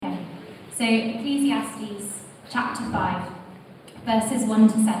So Ecclesiastes chapter 5, verses 1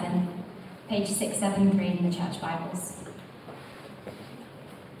 to 7, page 673 in the Church Bibles.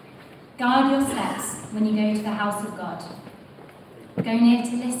 Guard your steps when you go to the house of God. Go near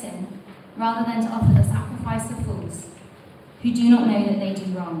to listen, rather than to offer the sacrifice of fools, who do not know that they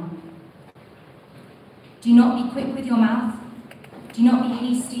do wrong. Do not be quick with your mouth. Do not be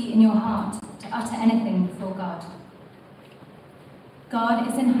hasty in your heart to utter anything before God. God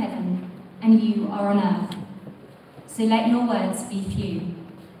is in heaven, and you are on earth, so let your words be few.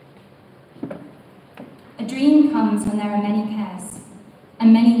 A dream comes when there are many cares,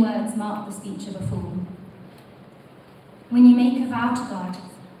 and many words mark the speech of a fool. When you make a vow to God,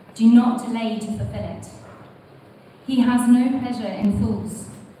 do not delay to fulfill it. He has no pleasure in fools.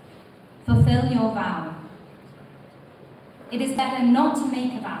 Fulfill your vow. It is better not to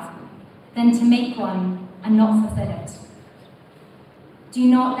make a vow than to make one and not fulfill it. Do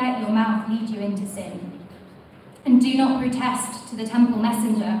not let your mouth lead you into sin. And do not protest to the temple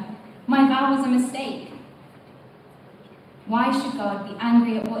messenger, "My vow was a mistake." Why should God be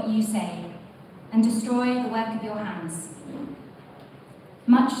angry at what you say and destroy the work of your hands?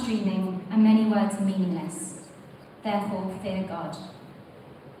 Much dreaming and many words are meaningless. Therefore, fear God.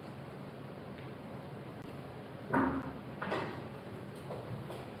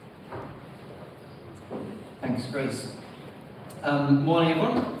 Thanks, Grace. Morning,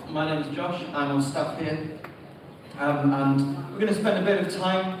 everyone. My name is Josh. I'm on staff here. And we're going to spend a bit of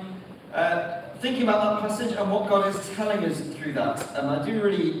time thinking about that passage and what God is telling us through that. I do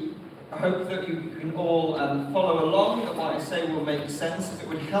really hope that you can all follow along, that what I say will make sense. If it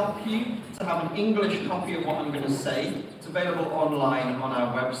would help you to have an English copy of what I'm going to say, it's available online on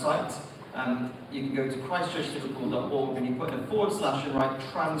our website. You can go to christchurchliverpool.org and you put in a / and write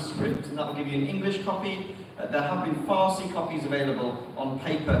transcript, and that will give you an English copy. There have been Farsi copies available on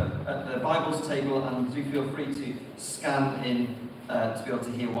paper at the Bibles table, and do feel free to scan in to be able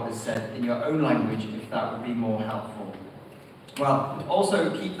to hear what is said in your own language if that would be more helpful. Well, also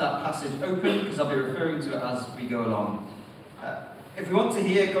keep that passage open because I'll be referring to it as we go along. If we want to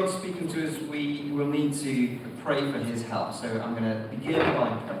hear God speaking to us, we will need to pray for his help. So I'm going to begin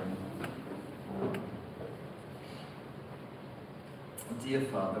by praying. Dear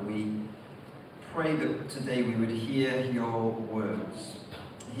Father, we pray that today we would hear your words,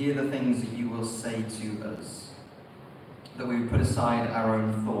 hear the things that you will say to us, that we would put aside our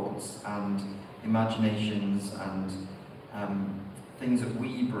own thoughts and imaginations and things that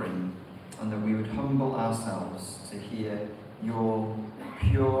we bring, and that we would humble ourselves to hear your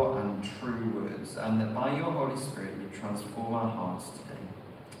pure and true words, and that by your Holy Spirit you transform our hearts today.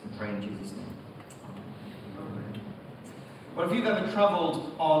 We pray in Jesus' name. Well, if you've ever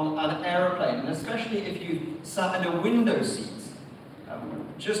travelled on an aeroplane, and especially if you sat in a window seat,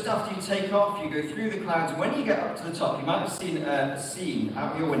 just after you take off, you go through the clouds, and when you get up to the top, you might have seen a scene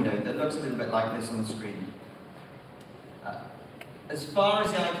out your window that looks a little bit like this on the screen. As far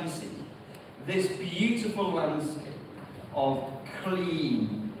as the eye can see, this beautiful landscape of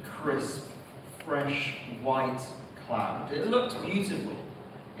clean, crisp, fresh, white cloud. It looks beautiful.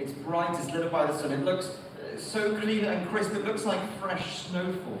 It's bright, it's lit up by the sun. It looks so clean and crisp, it looks like fresh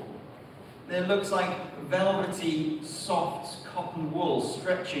snowfall. It looks like velvety, soft cotton wool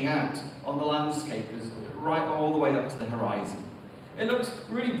stretching out on the landscape right all the way up to the horizon. It looks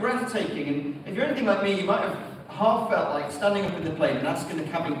really breathtaking, and if you're anything like me, you might have half felt like standing up in the plane and asking the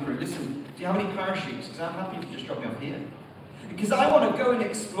cabin crew, "Listen, do you have any parachutes? Because I'm happy if you just drop me off here. Because I want to go and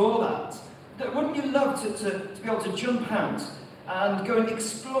explore that. Wouldn't you love to be able to jump out and go and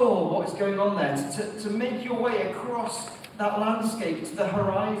explore what is going on there, to make your way across that landscape to the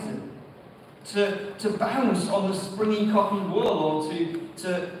horizon, to bounce on the springy cotton wool, or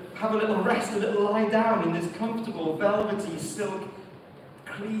to have a little rest, a little lie down in this comfortable, velvety, silk,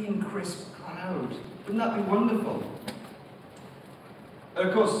 clean, crisp cloud. Wouldn't that be wonderful?" And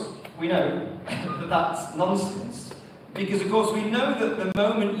of course, we know that that's nonsense, because of course we know that the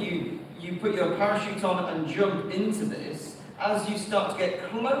moment you put your parachute on and jump into this, as you start to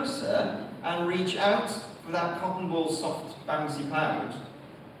get closer and reach out for that cotton wool, soft, bouncy cloud,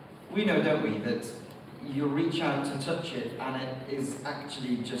 we know, don't we, that you reach out to touch it and it is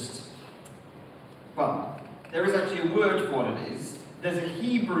actually just, well, there is actually a word for what it is. There's a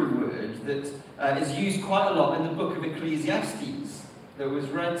Hebrew word that is used quite a lot in the book of Ecclesiastes that was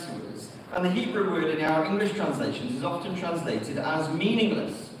read to us. And the Hebrew word in our English translations is often translated as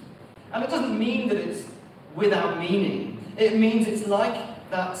meaningless. And it doesn't mean that it's without meaning. It means it's like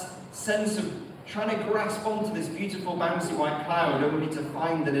that sense of trying to grasp onto this beautiful bouncy white cloud only to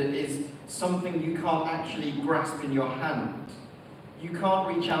find that it is something you can't actually grasp in your hand. you can't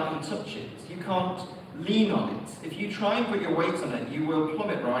reach out and touch it. You can't lean on it. If you try and put your weight on it, you will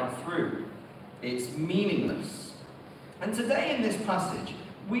plummet right through. It's meaningless. And today in this passage,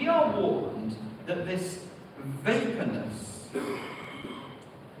 we are warned that this vaporness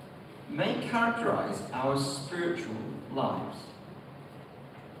may characterize our spiritual lives.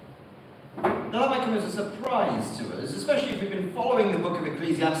 Now that might come as a surprise to us, especially if we've been following the book of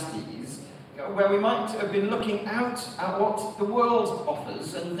Ecclesiastes, where we might have been looking out at what the world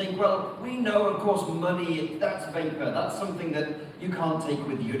offers and think, well, we know, of course, money, that's vapor, that's something that you can't take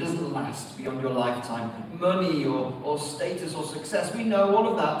with you, it doesn't last beyond your lifetime. Money or status or success, we know all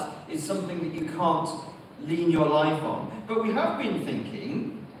of that is something that you can't lean your life on. But we have been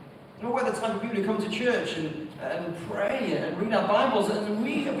thinking, we're the type of people who come to church and pray and read our Bibles, and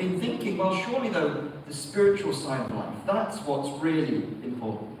we have been thinking, well, surely though, the spiritual side of life, that's what's really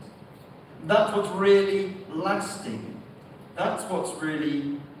important. That's what's really lasting. That's what's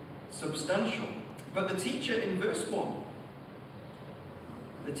really substantial. But the teacher in verse 1,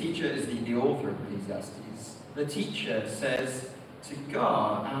 the teacher is the author of Ecclesiastes, the teacher says to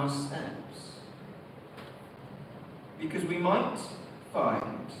guard our steps. Because we might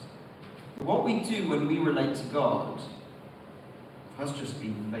find that what we do when we relate to God has just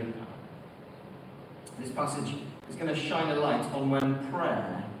been vapor. This passage is going to shine a light on when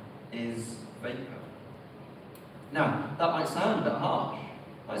prayer is vapor. Now, that might sound a bit harsh,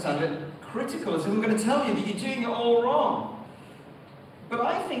 might sound a bit critical, as if I'm going to tell you that you're doing it all wrong. But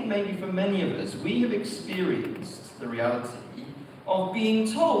I think maybe for many of us, we have experienced the reality of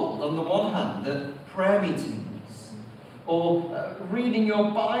being told, on the one hand, that prayer meetings or reading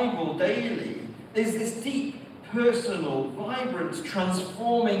your Bible daily is this deep, personal, vibrant,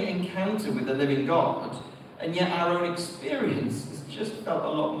 transforming encounter with the living God, and yet our own experience has just felt a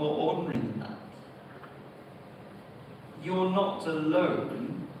lot more ordinary than that. You're not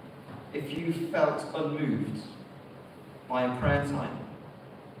alone if you felt unmoved by a prayer time.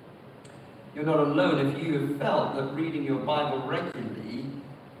 You're not alone if you have felt that reading your Bible regularly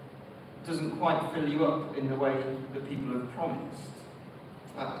doesn't quite fill you up in the way that people have promised.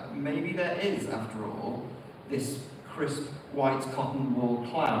 Maybe there is, after all, this crisp white cotton wool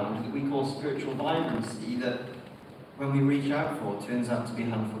cloud that we call spiritual vibrancy that, when we reach out for, turns out to be a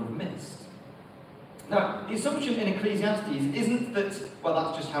handful of mist. Now, the assumption in Ecclesiastes isn't that, well,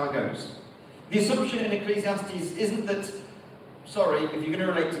 that's just how it goes. The assumption in Ecclesiastes isn't that, sorry, if you're going to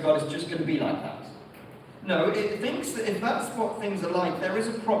relate to God, it's just going to be like that. No, it thinks that if that's what things are like, there is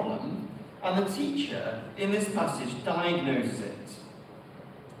a problem, and the teacher in this passage diagnoses it.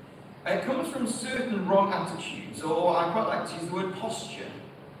 It comes from certain wrong attitudes, or I quite like to use the word posture.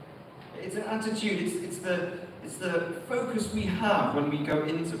 It's an attitude, it's the focus we have when we go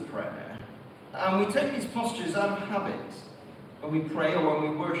into prayer. And we take these postures out of habit when we pray or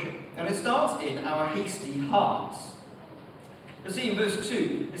when we worship. And it starts in our hasty hearts. You see in verse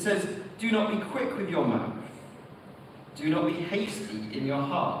 2, it says, do not be quick with your mouth. Do not be hasty in your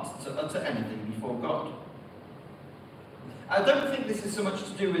heart to utter anything before God. I don't think this is so much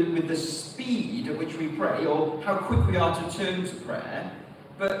to do with the speed at which we pray or how quick we are to turn to prayer,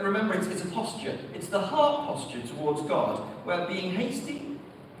 but remember, it's a posture. It's the heart posture towards God, where being hasty,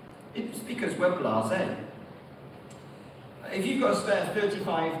 it's because we're blasé. If you've got a spare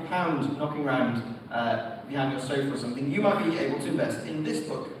 £35 knocking around behind your sofa or something, you might be able to invest in this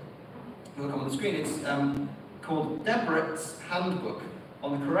book. It will come on the screen. It's called Debrets Handbook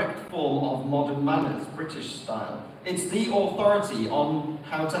on the Correct Form of Modern Manners, British style. It's the authority on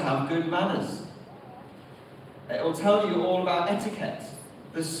how to have good manners. It will tell you all about etiquette,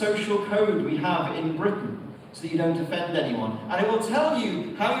 the social code we have in Britain, so that you don't offend anyone. And it will tell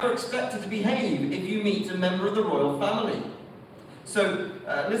you how you're expected to behave if you meet a member of the royal family. So,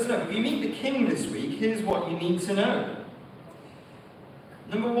 listen up, if you meet the king this week, here's what you need to know.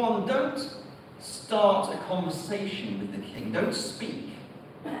 Number one, don't start a conversation with the king. Don't speak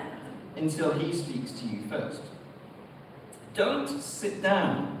until he speaks to you first. Don't sit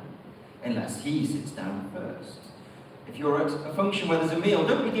down unless he sits down first. If you're at a function where there's a meal,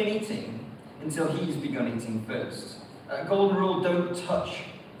 don't begin eating until he's begun eating first. Golden rule, don't touch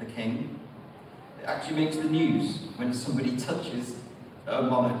the king. It actually makes the news when somebody touches a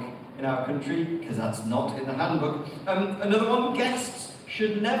monarch in our country, because that's not in the handbook. Another one, guests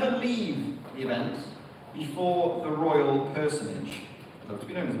should never leave the event before the royal personage. I'd love to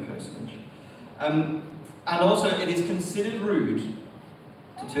be known as a personage. And also, it is considered rude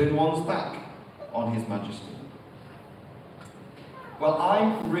to turn one's back on His Majesty. Well,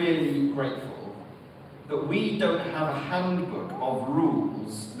 I'm really grateful that we don't have a handbook of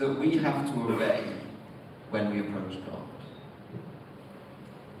rules that we have to obey when we approach God.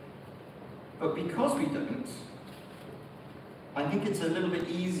 But because we don't, I think it's a little bit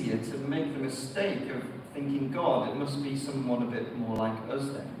easier to make the mistake of thinking, God, it must be someone a bit more like us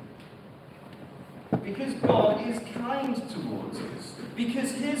then. Because God is kind towards us.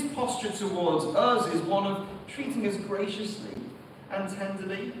 Because his posture towards us is one of treating us graciously and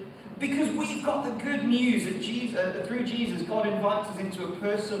tenderly. Because we've got the good news that through Jesus, God invites us into a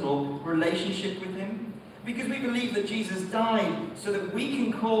personal relationship with him. Because we believe that Jesus died so that we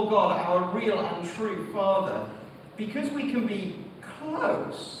can call God our real and true Father. Because we can be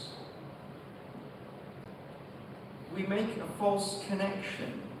close, we make a false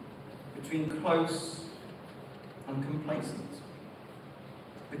connection between close and complacent,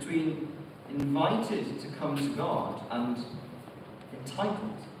 between invited to come to God and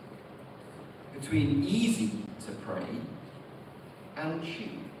entitled, between easy to pray and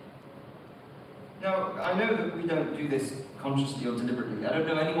cheap. Now, I know that we don't do this consciously or deliberately. I don't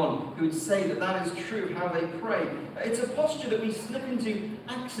know anyone who would say that that is true, how they pray. It's a posture that we slip into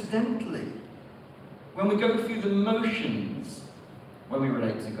accidentally when we go through the motions when we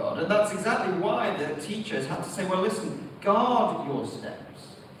relate to God. And that's exactly why the teachers had to say, well, listen, guard your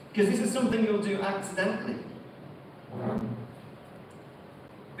steps, because this is something you'll do accidentally.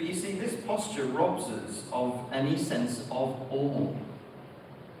 But you see, this posture robs us of any sense of awe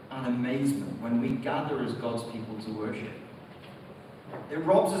and amazement when we gather as God's people to worship. It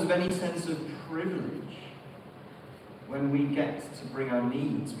robs us of any sense of privilege when we get to bring our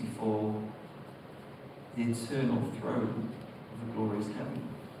needs before the eternal throne of the glorious heaven.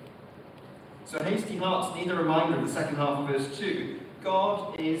 So hasty hearts need a reminder of the second half of verse 2.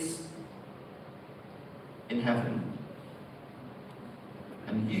 God is in heaven,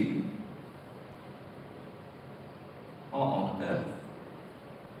 and you are on earth.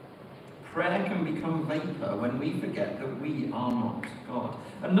 Prayer can become vapor when we forget that we are not God.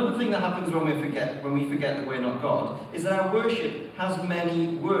 Another thing that happens when we forget that we're not God is that our worship has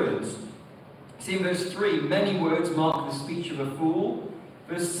many words. See in verse 3, many words mark the speech of a fool.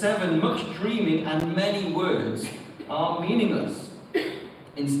 Verse 7, much dreaming and many words are meaningless.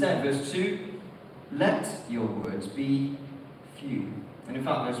 Instead, verse 2, let your words be few. And in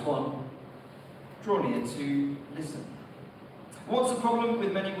fact, verse 1, draw near to listen. What's the problem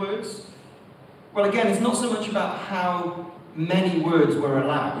with many words? Well, again, it's not so much about how many words we're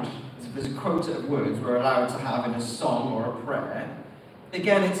allowed, as if there's a quota of words we're allowed to have in a song or a prayer.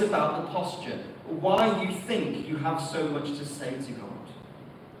 Again, it's about the posture, why you think you have so much to say to God.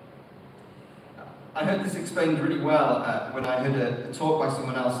 I heard this explained really well when I heard a talk by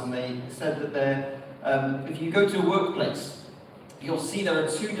someone else, and they said that if you go to a workplace, you'll see there are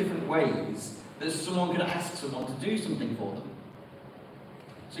two different ways that someone can ask someone to do something for them.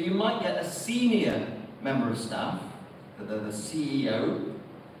 So you might get a senior member of staff, the CEO,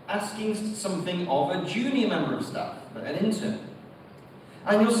 asking something of a junior member of staff, an intern.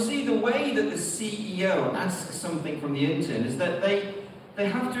 And you'll see the way that the CEO asks something from the intern is that they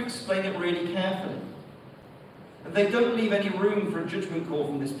have to explain it really carefully. They don't leave any room for a judgment call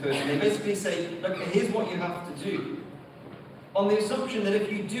from this person. They basically say, look, here's what you have to do, on the assumption that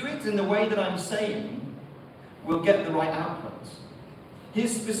if you do it in the way that I'm saying, we'll get the right output.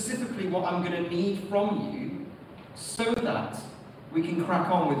 Here's specifically what I'm going to need from you so that we can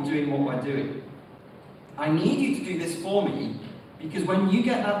crack on with doing what we're doing. I need you to do this for me because when you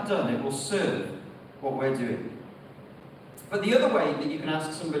get that done, it will serve what we're doing. But the other way that you can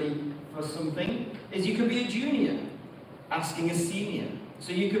ask somebody for something is you could be a junior asking a senior.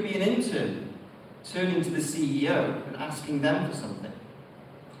 So you could be an intern turning to the CEO and asking them for something.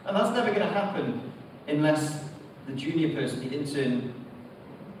 And that's never going to happen unless the junior person, the intern,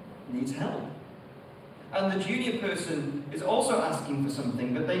 needs help. And the junior person is also asking for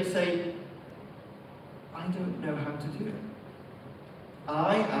something, but they say, I don't know how to do it.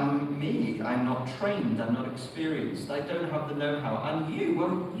 I am me. I'm not trained. I'm not experienced. I don't have the know-how. And you,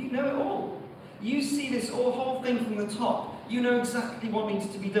 well, you know it all. You see this whole thing from the top. You know exactly what needs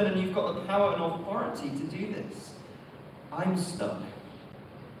to be done, and you've got the power and authority to do this. I'm stuck.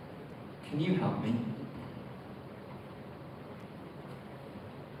 Can you help me?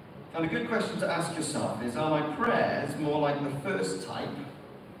 And a good question to ask yourself is, are my prayers more like the first type,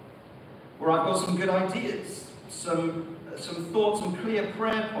 where I've got some good ideas, some thoughts and clear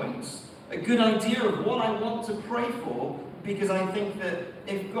prayer points, a good idea of what I want to pray for, because I think that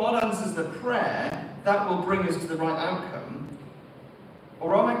if God answers the prayer, that will bring us to the right outcome?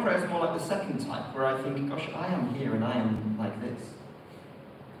 Or are my prayers more like the second type, where I think, gosh, I am here and I am like this,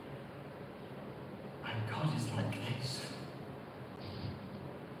 and God is like this?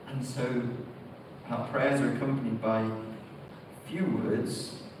 And so our prayers are accompanied by few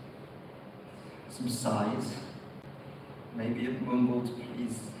words, some sighs, maybe a mumbled,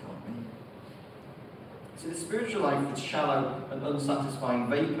 please help me. See, the spiritual life that's shallow and unsatisfying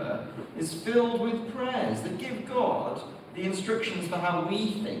vapour is filled with prayers that give God the instructions for how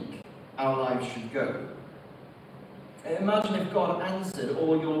we think our lives should go. Imagine if God answered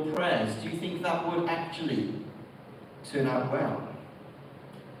all your prayers. Do you think that would actually turn out well?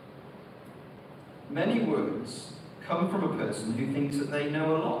 Many words come from a person who thinks that they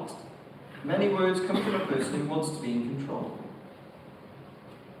know a lot. Many words come from a person who wants to be in control.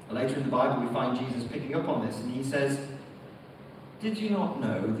 Later in the Bible we find Jesus picking up on this, and he says, "Did you not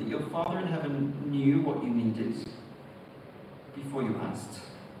know that your Father in heaven knew what you needed before you asked?"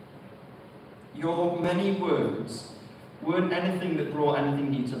 Your many words weren't anything that brought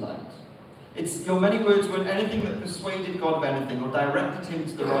anything new to light. Your many words weren't anything that persuaded God of anything or directed him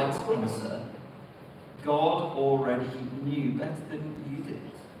to the right answer. God already knew better than you did.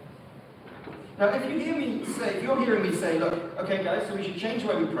 Now, if you're hearing me say, look, okay guys, so we should change the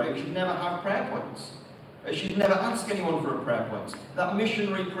way we pray, we should never have prayer points. We should never ask anyone for a prayer point. That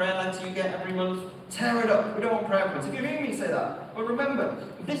missionary prayer letter you get every month, tear it up, we don't want prayer points. If you're hearing me say that, but remember,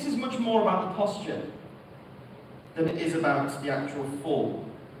 this is much more about the posture than it is about the actual form.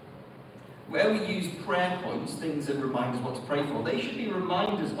 Where we use prayer points, things that remind us what to pray for, they should be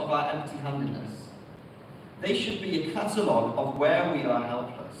reminders of our empty-handedness. They should be a catalogue of where we are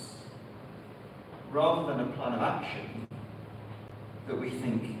helpless, rather than a plan of action that we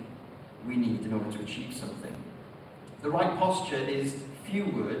think we need in order to achieve something. The right posture is few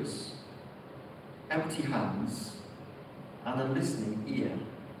words, empty hands, and a listening ear.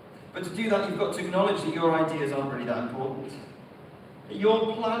 But to do that, you've got to acknowledge that your ideas aren't really that important.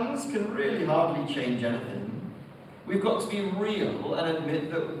 Your plans can really hardly change anything. We've got to be real and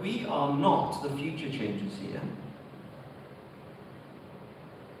admit that we are not the future changers here.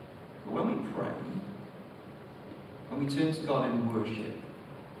 But when we pray, when we turn to God in worship,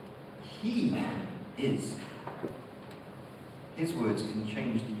 He is. His words can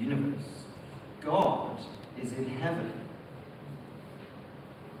change the universe. God is in heaven,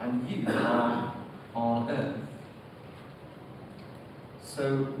 and you are on earth.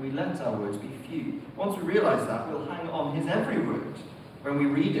 So we let our words be few. Once we realise that, we'll hang on His every word. When we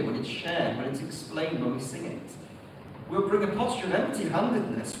read it, when it's shared, when it's explained, when we sing it. We'll bring a posture of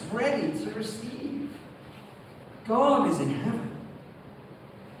empty-handedness, ready to receive. God is in heaven.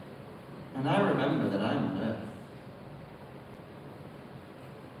 And I remember that I'm on earth.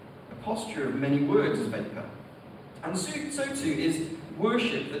 A posture of many words is vapour. And so too is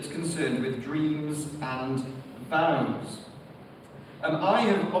worship that's concerned with dreams and vows. I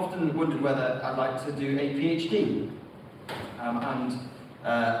have often wondered whether I'd like to do a PhD.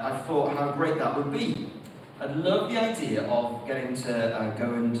 I thought how great that would be. I'd love the idea of getting to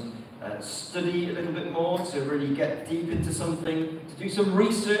go and study a little bit more, to really get deep into something, to do some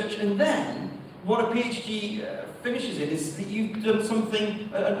research, and then what a PhD finishes in is that you've done something,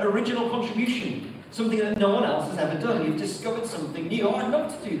 an original contribution, something that no one else has ever done. You've discovered something new. Oh, I'd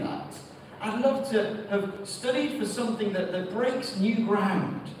love to do that. I'd love to have studied for something that breaks new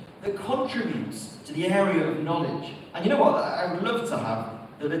ground, that contributes to the area of knowledge. And you know what? I would love to have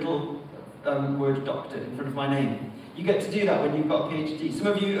the little word doctor in front of my name. You get to do that when you've got a PhD. Some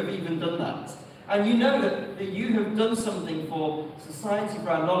of you have even done that. And you know that you have done something for society, for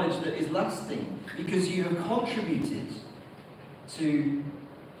our knowledge that is lasting, because you have contributed to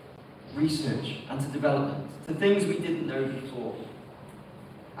research and to development, to things we didn't know before.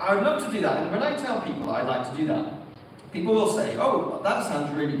 I would love to do that, and when I tell people I'd like to do that, people will say, "Oh, that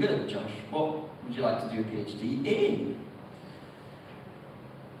sounds really good, Josh. What would you like to do a PhD in?"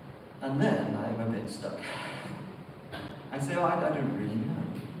 And then I'm a bit stuck. I say, "Oh, I don't really know."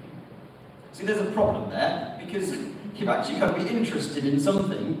 See, there's a problem there, because you've actually got to be interested in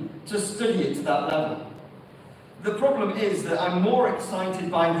something to study it to that level. The problem is that I'm more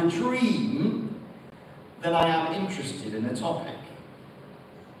excited by the dream than I am interested in the topic.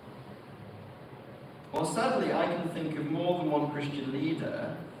 Well, sadly, I can think of more than one Christian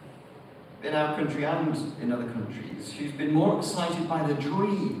leader in our country and in other countries who's been more excited by the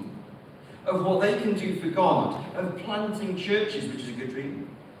dream of what they can do for God, of planting churches, which is a good dream,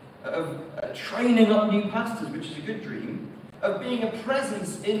 of training up new pastors, which is a good dream, of being a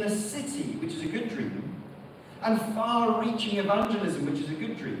presence in the city, which is a good dream, and far-reaching evangelism, which is a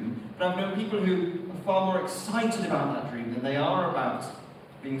good dream. But I've known people who are far more excited about that dream than they are about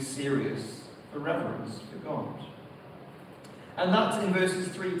being serious for reverence for God. And that, in verses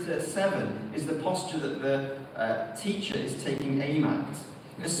 3 to 7, is the posture that the teacher is taking aim at.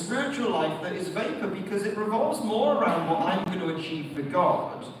 A spiritual life that is vapour because it revolves more around what I'm going to achieve for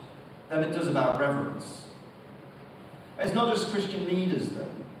God than it does about reverence. It's not just Christian leaders, though.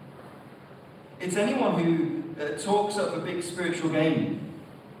 It's anyone who talks up a big spiritual game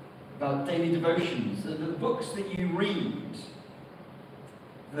about daily devotions, the books that you read,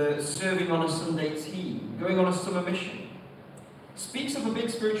 the serving on a Sunday team, going on a summer mission. Speaks of a big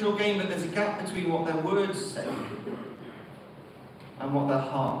spiritual game, but there's a gap between what their words say and what their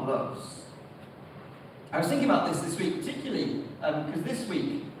heart loves. I was thinking about this week, particularly because this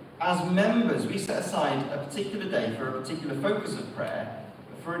week, as members, we set aside a particular day for a particular focus of prayer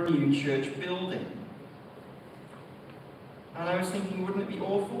for a new church building. And I was thinking, wouldn't it be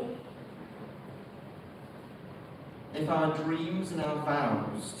awful if our dreams and our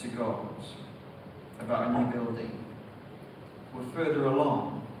vows to God about a new building were further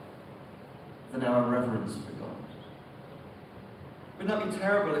along than our reverence for God? Wouldn't that be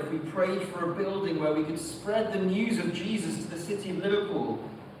terrible if we prayed for a building where we could spread the news of Jesus to the city of Liverpool,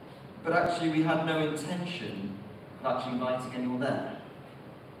 but actually we had no intention of actually inviting anyone there?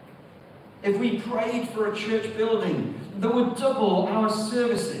 If we prayed for a church building that would double our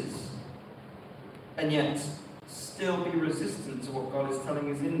services, and yet still be resistant to what God is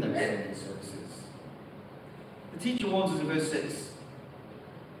telling us in those Sunday services. The teacher warns us in verse 6,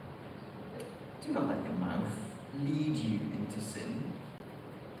 do not let your mouth lead you into sin.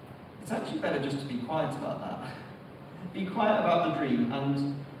 It's actually better just to be quiet about that. Be quiet about the dream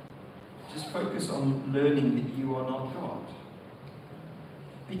and just focus on learning that you are not God.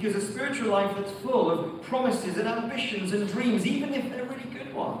 Because a spiritual life that's full of promises and ambitions and dreams, even if they're really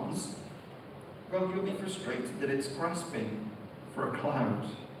good ones, well, you'll be frustrated that it's grasping for a cloud.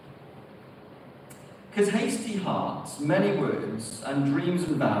 Because hasty hearts, many words, and dreams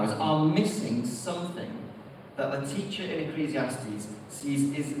and vows are missing something that the teacher in Ecclesiastes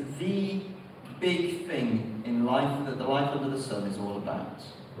sees is the big thing in life, that the life under the sun is all about.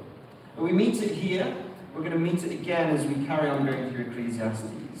 And we meet it here. We're going to meet it again as we carry on going through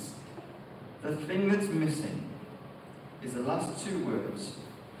Ecclesiastes. The thing that's missing is the last two words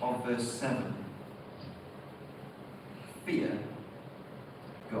of verse 7. Fear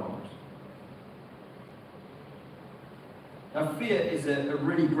God. Now, fear is a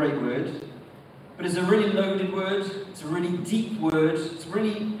really great word, but it's a really loaded word, it's a really deep word, it's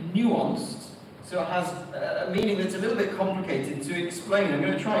really nuanced, so it has a meaning that's a little bit complicated to explain. I'm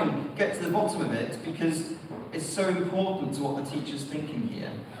going to try and get to the bottom of it because it's so important to what the teacher's thinking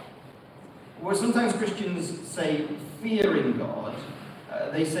here. Well, sometimes Christians say fearing God,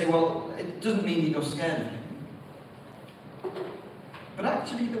 they say, well, it doesn't mean that you're scared of him. But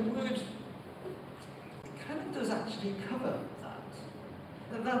actually the word kind of does actually cover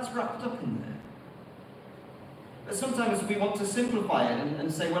that. That's wrapped up in there. But sometimes we want to simplify it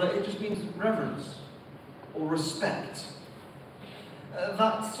and say, well, it just means reverence or respect.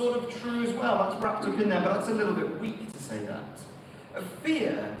 That's sort of true as well. That's wrapped up in there, but that's a little bit weak to say that.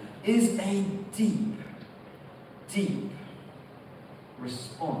 Fear is a deep, deep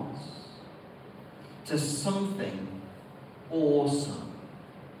response to something awesome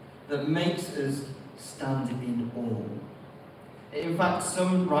that makes us stand in awe. In fact,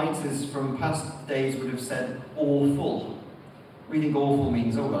 some writers from past days would have said awful. We think awful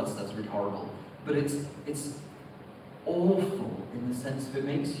means, oh, that's really horrible. But it's awful in the sense that it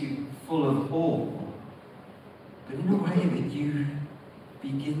makes you full of awe, but in a way that you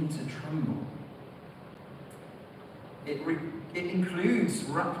begin to tremble. It includes,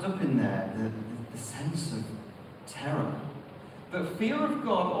 wrapped up in there, the sense of terror. But fear of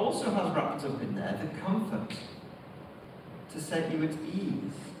God also has wrapped up in there the comfort to set you at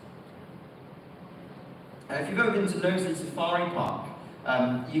ease. If you've ever been to Knowsley Safari Park,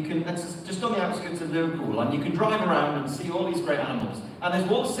 you can, that's just on the outskirts of Liverpool, and you can drive around and see all these great animals. And there's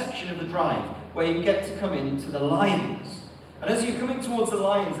one section of the drive where you get to come into the lions. And as you're coming towards the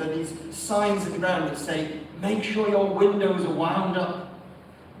lions, there are these signs in the ground that say, make sure your windows are wound up.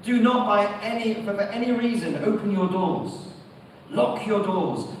 Do not for any reason open your doors. Lock your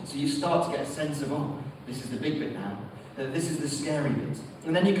doors. So you start to get a sense of, oh, this is the big bit now. This is the scary bit.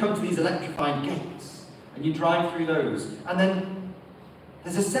 And then you come to these electrified gates, and you drive through those. And then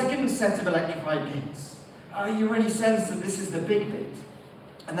there's a second set of electrified gates. You really sense that this is the big bit.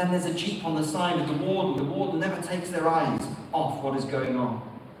 And then there's a jeep on the side of the warden. The warden never takes their eyes off what is going on.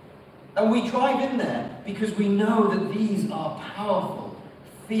 And we drive in there because we know that these are powerful,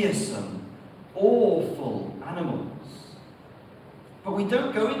 fearsome, awful animals. But we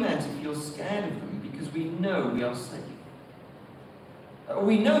don't go in there to feel scared of them because we know we are safe.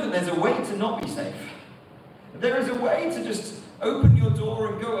 We know that there's a way to not be safe. There is a way to just open your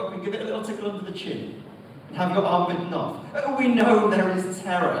door and go up and give it a little tickle under the chin and have your arm bitten off. We know there is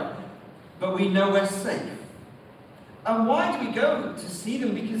terror, but we know we're safe. And why do we go to see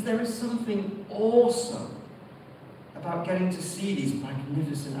them? Because there is something awesome about getting to see these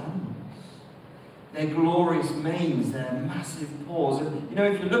magnificent animals. Their glorious manes, their massive paws. And, you know,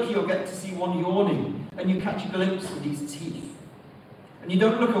 if you're lucky, you'll get to see one yawning, and you catch a glimpse of these teeth. And you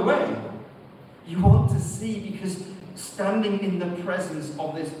don't look away. You want to see, because standing in the presence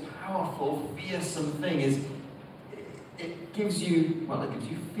of this powerful, fearsome thing it gives you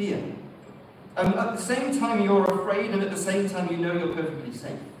fear. And at the same time you're afraid, and at the same time you know you're perfectly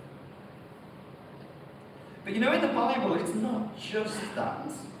safe. But you know, in the Bible, it's not just that.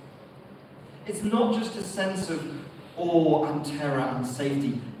 It's not just a sense of awe and terror and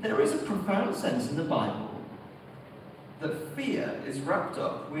safety. There is a profound sense in the Bible that fear is wrapped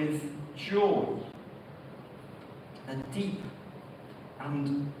up with joy. A deep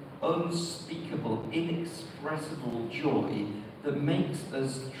and unspeakable, inexpressible joy that makes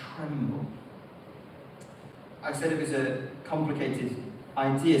us tremble. I said it was a complicated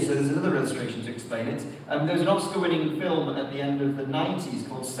idea, so there's another illustration to explain it. There was an Oscar-winning film at the end of the 90s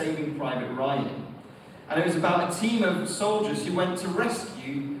called Saving Private Ryan. And it was about a team of soldiers who went to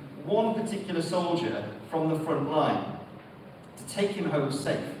rescue one particular soldier from the front line to take him home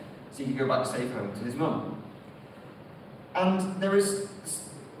safe, so he could go back safe home to his mum. And there is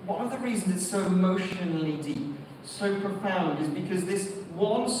one of the reasons it's so emotionally deep, so profound, is because this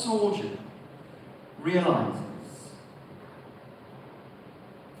one soldier realizes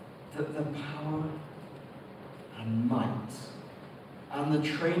that the power and might and the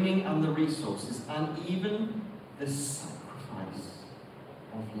training and the resources and even the sacrifice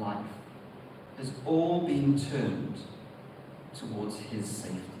of life has all been turned towards his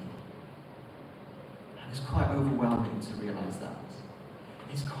safety. And it's quite overwhelming to realize that.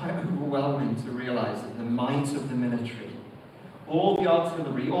 It's quite overwhelming to realize that the might of the military, all the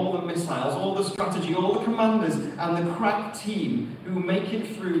artillery, all the missiles, all the strategy, all the commanders, and the crack team who make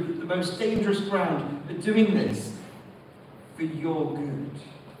it through the most dangerous ground are doing this for your good.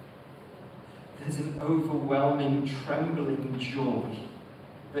 There's an overwhelming, trembling joy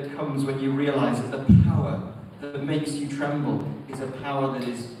that comes when you realize that the power that makes you tremble is a power that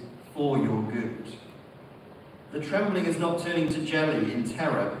is for your good. The trembling is not turning to jelly in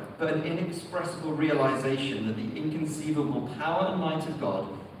terror, but an inexpressible realization that the inconceivable power and might of God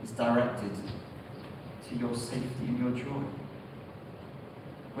is directed to your safety and your joy.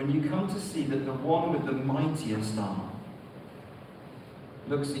 When you come to see that the one with the mightiest arm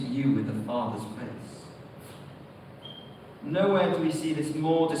looks at you with the Father's face. Nowhere do we see this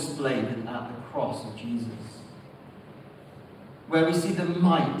more displayed than at the cross of Jesus, where we see the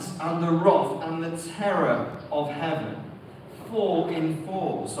might and the wrath and the terror of heaven fall in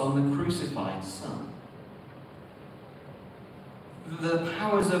force on the crucified Son. The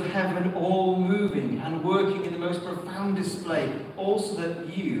powers of heaven all moving and working in the most profound display, also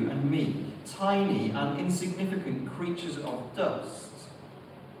that you and me, tiny and insignificant creatures of dust,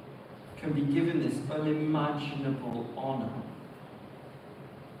 can be given this unimaginable honor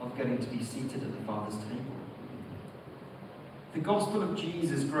of getting to be seated at the Father's table. The gospel of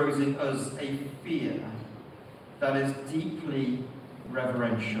Jesus grows in us a fear that is deeply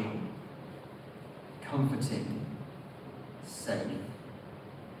reverential, comforting, safe,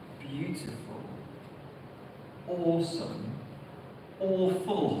 beautiful, awesome,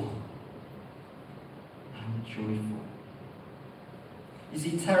 awful, and joyful. You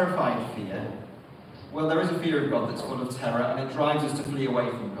see, terrified fear, well, there is a fear of God that's full of terror, and it drives us to flee away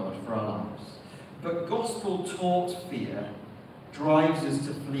from God for our lives. But gospel-taught fear drives us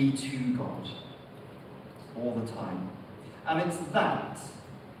to flee to God all the time. And it's that,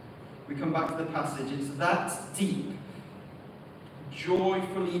 we come back to the passage, it's that deep,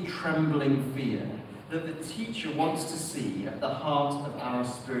 joyfully trembling fear that the teacher wants to see at the heart of our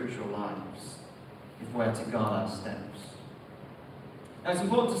spiritual lives if we're to guard our steps. Now, it's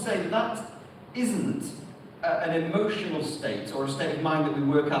important to say that that isn't an emotional state or a state of mind that we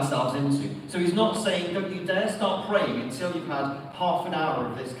work ourselves into. So he's not saying, don't you dare start praying until you've had half an hour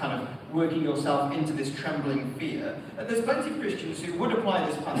of this kind of working yourself into this trembling fear. There's plenty of Christians who would apply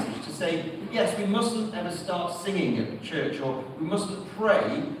this passage to say, yes, we mustn't ever start singing at church, or we mustn't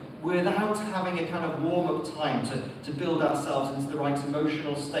pray without having a kind of warm-up time to build ourselves into the right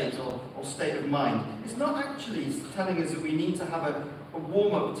emotional state or state of mind. It's not actually telling us that we need to have a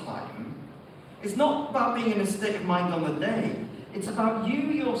warm-up time. It's not about being in a state of mind on the day. It's about you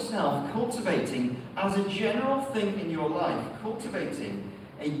yourself cultivating, as a general thing in your life, cultivating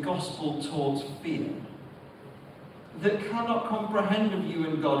a gospel-taught fear that cannot comprehend of you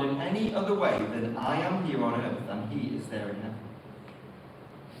and God in any other way than I am here on earth and He is there in heaven.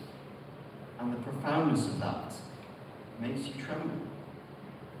 and the profoundness of that makes you tremble.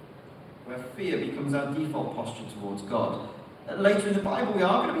 Where fear becomes our default posture towards God. Later in the Bible, we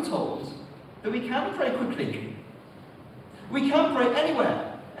are going to be told that we can pray quickly. We can pray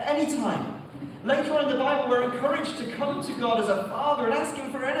anywhere, at any time. Later on in the Bible, we're encouraged to come to God as a father and ask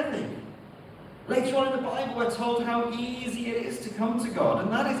Him for anything. Later on in the Bible, we're told how easy it is to come to God,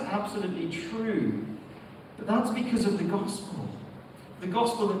 and that is absolutely true. But that's because of the gospel. The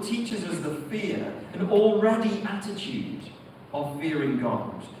gospel that teaches us the fear, an already attitude of fearing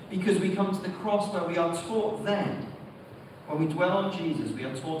God. Because we come to the cross where we are taught then, when we dwell on Jesus, we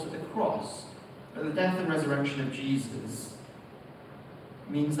are taught at the cross that the death and resurrection of Jesus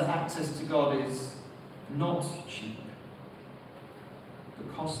means that access to God is not cheap,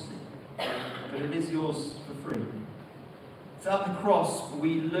 but costly. But it is yours for free. It's at the cross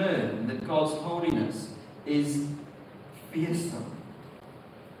we learn that God's holiness is fearsome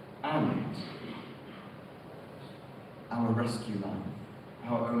and our rescue line,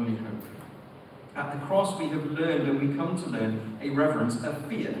 our only hope. At the cross we have learned, and we come to learn, a reverence, a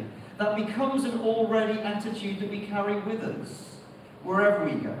fear that becomes an already attitude that we carry with us wherever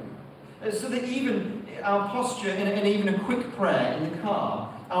we go. So that even our posture, and even a quick prayer in the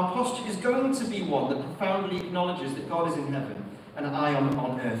car, our posture is going to be one that profoundly acknowledges that God is in heaven and I am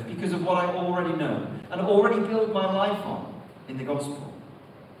on earth because of what I already know and already build my life on in the gospel.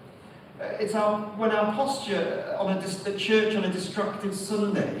 It's when our posture at church on a destructive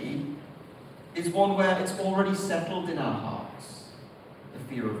Sunday is one where it's already settled in our hearts, the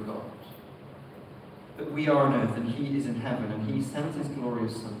fear of God. That we are on earth and He is in heaven and He sent His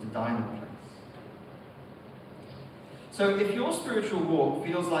glorious Son to die in our place. So if your spiritual walk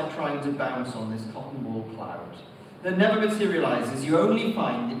feels like trying to bounce on this cotton wool cloud that never materializes, you only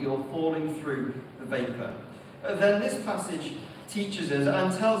find that you're falling through the vapor, then this passage teaches us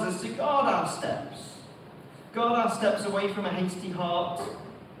and tells us to guard our steps. Guard our steps away from a hasty heart,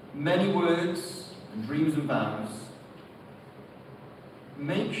 many words and dreams and vows.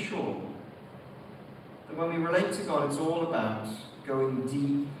 Make sure that when we relate to God, it's all about going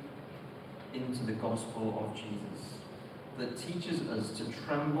deep into the gospel of Jesus that teaches us to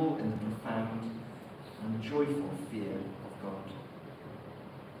tremble in the profound and joyful fear of God.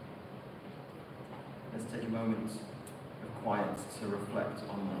 Let's take a moment of quiet to reflect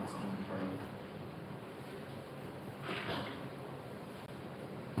on that and pray.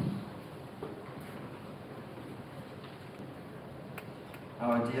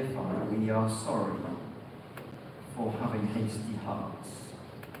 Our dear Father, we are sorry for having hasty hearts,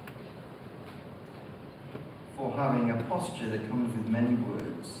 for having a posture that comes with many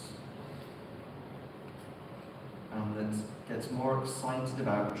words and that gets more excited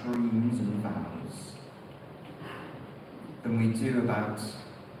about dreams and vows than we do about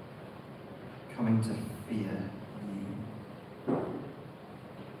coming to fear you.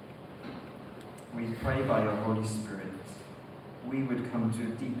 We pray by your Holy Spirit we would come to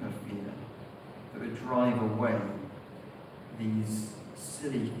a deeper fear that would drive away these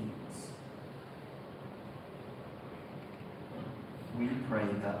silly things. We pray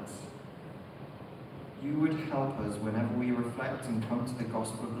that you would help us whenever we reflect and come to the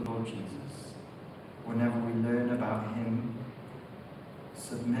gospel of the Lord Jesus, whenever we learn about Him,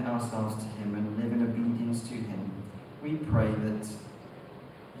 submit ourselves to Him and live in obedience to Him. We pray that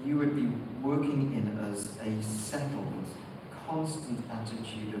you would be working in us a settled, constant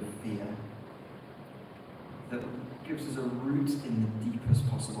attitude of fear that gives us a root in the deepest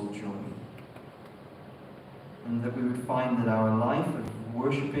possible joy. And that we would find that our life of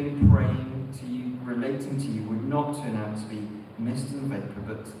worshipping, praying to you, relating to you would not turn out to be mist and vapor,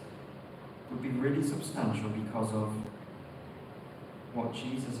 but would be really substantial because of what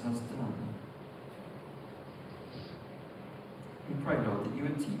Jesus has done. We pray, Lord, that you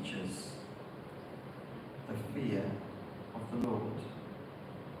would teach us the fear of the Lord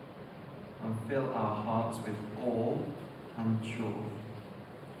and fill our hearts with awe and joy,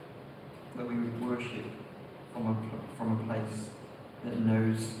 that we would worship from a place that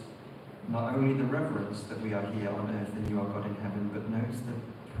knows not only the reverence that we are here on earth and you are God in heaven, but knows the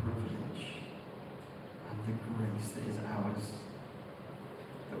privilege and the grace that is ours,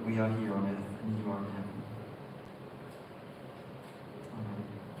 that we are here on earth and you are in heaven.